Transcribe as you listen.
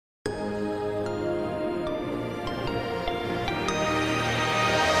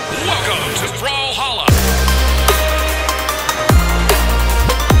BrawlHalla.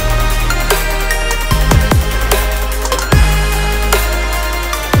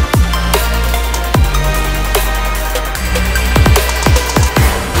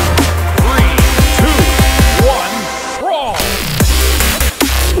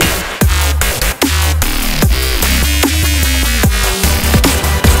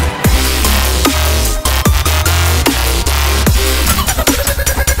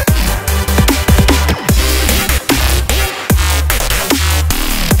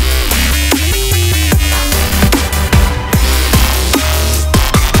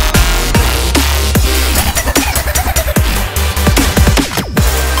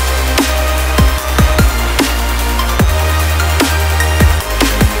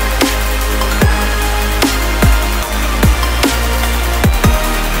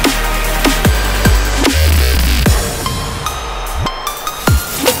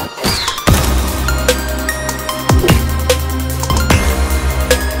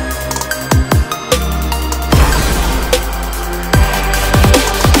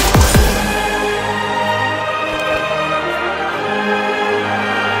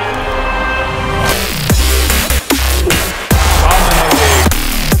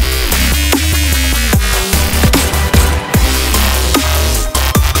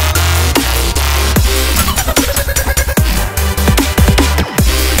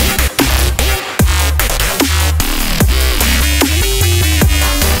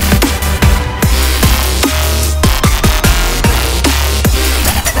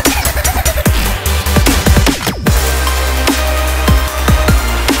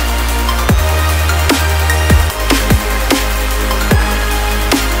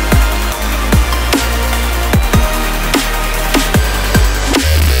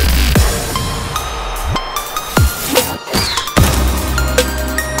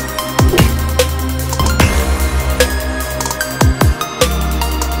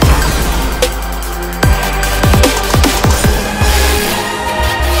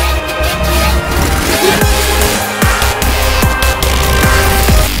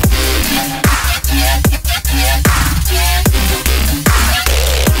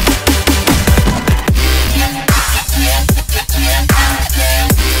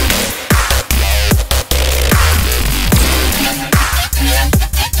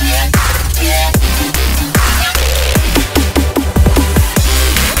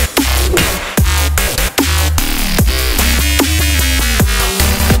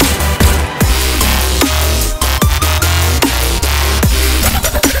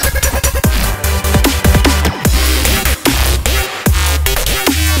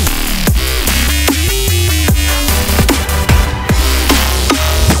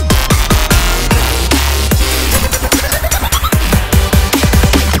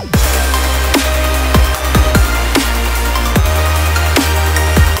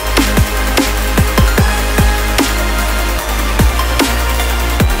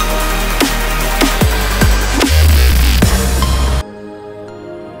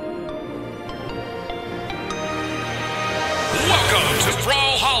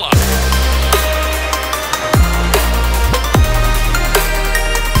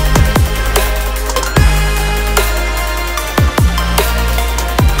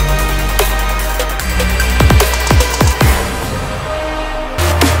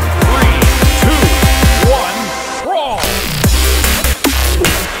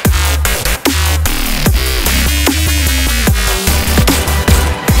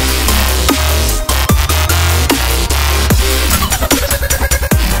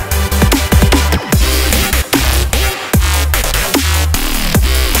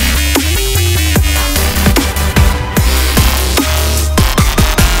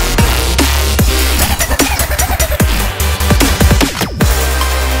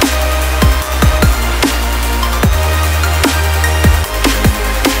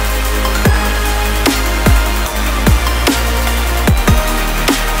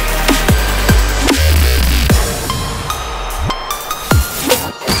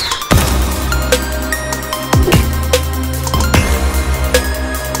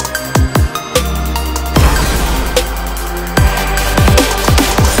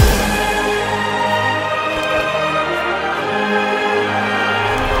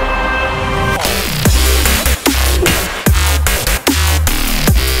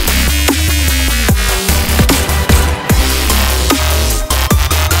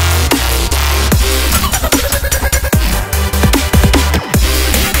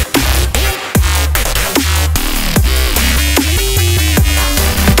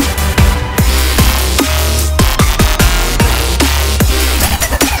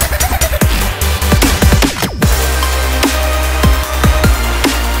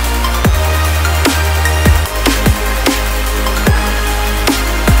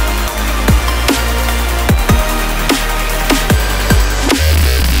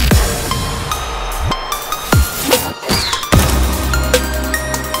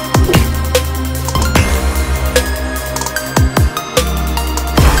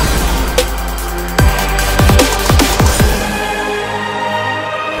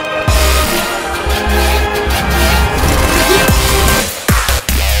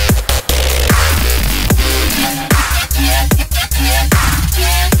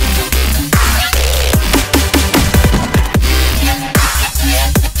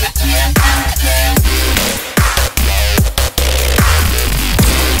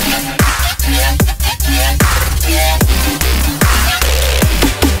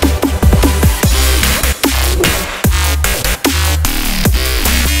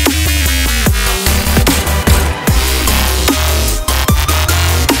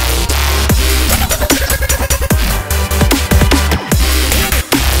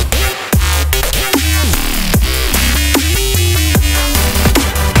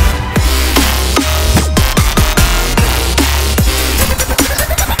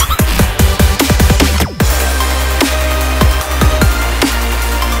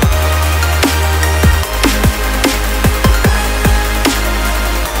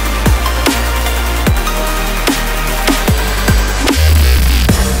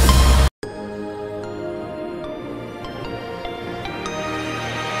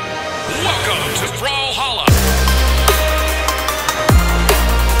 to BrawlHalla.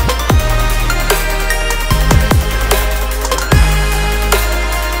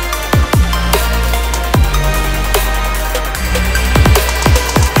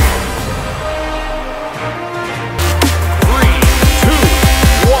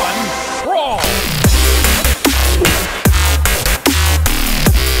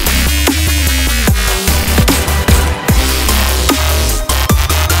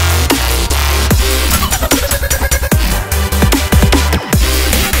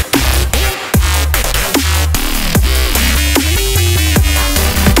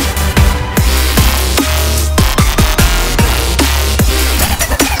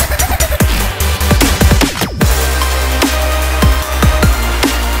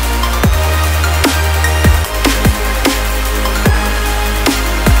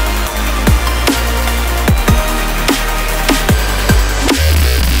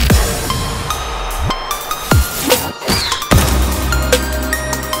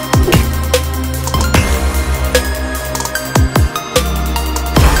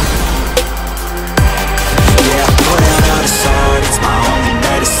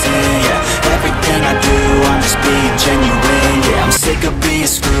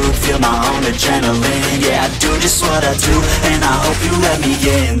 Adrenaline, yeah, I do just what I do, and I hope you let me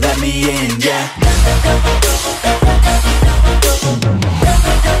in, yeah.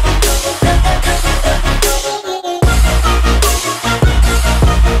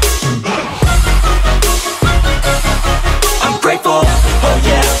 I'm grateful, oh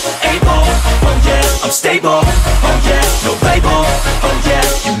yeah, able, oh yeah, I'm stable, oh yeah, no label, oh yeah,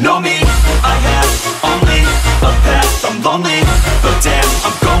 you know me, I have only a path, I'm lonely, but damn,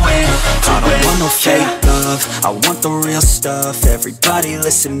 I'm going to win. I don't want no fake love, I want the real stuff. Everybody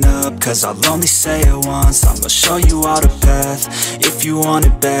listen up, cause I'll only say it once. I'm gonna show you all the path. If you want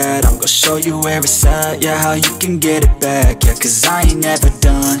it bad, I'm gonna show you where it's at. Yeah, how you can get it back. Yeah, cause I ain't never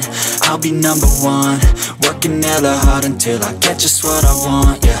done, I'll be number one. Working hella hard until I get just what I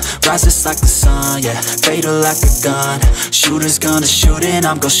want. Yeah, rises like the sun, yeah, fatal like a gun. Shooter's gonna shoot and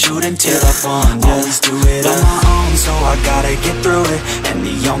I'm gonna shoot until I won. Yeah, always do it on my own, so I gotta get through it. And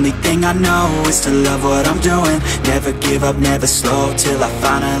the only thing I know is to love what I'm doing. Never give up, never slow, till I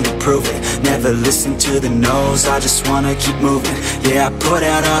finally prove it. Never listen to the no's, I just wanna keep moving. Yeah, I put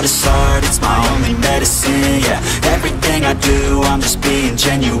out all this art, it's my only medicine. Yeah, everything I do, I'm just being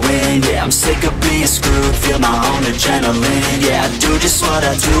genuine. Yeah, I'm sick of being screwed, feel my own adrenaline. Yeah, I do just what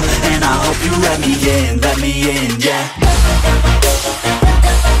I do, and I hope you let me in, yeah.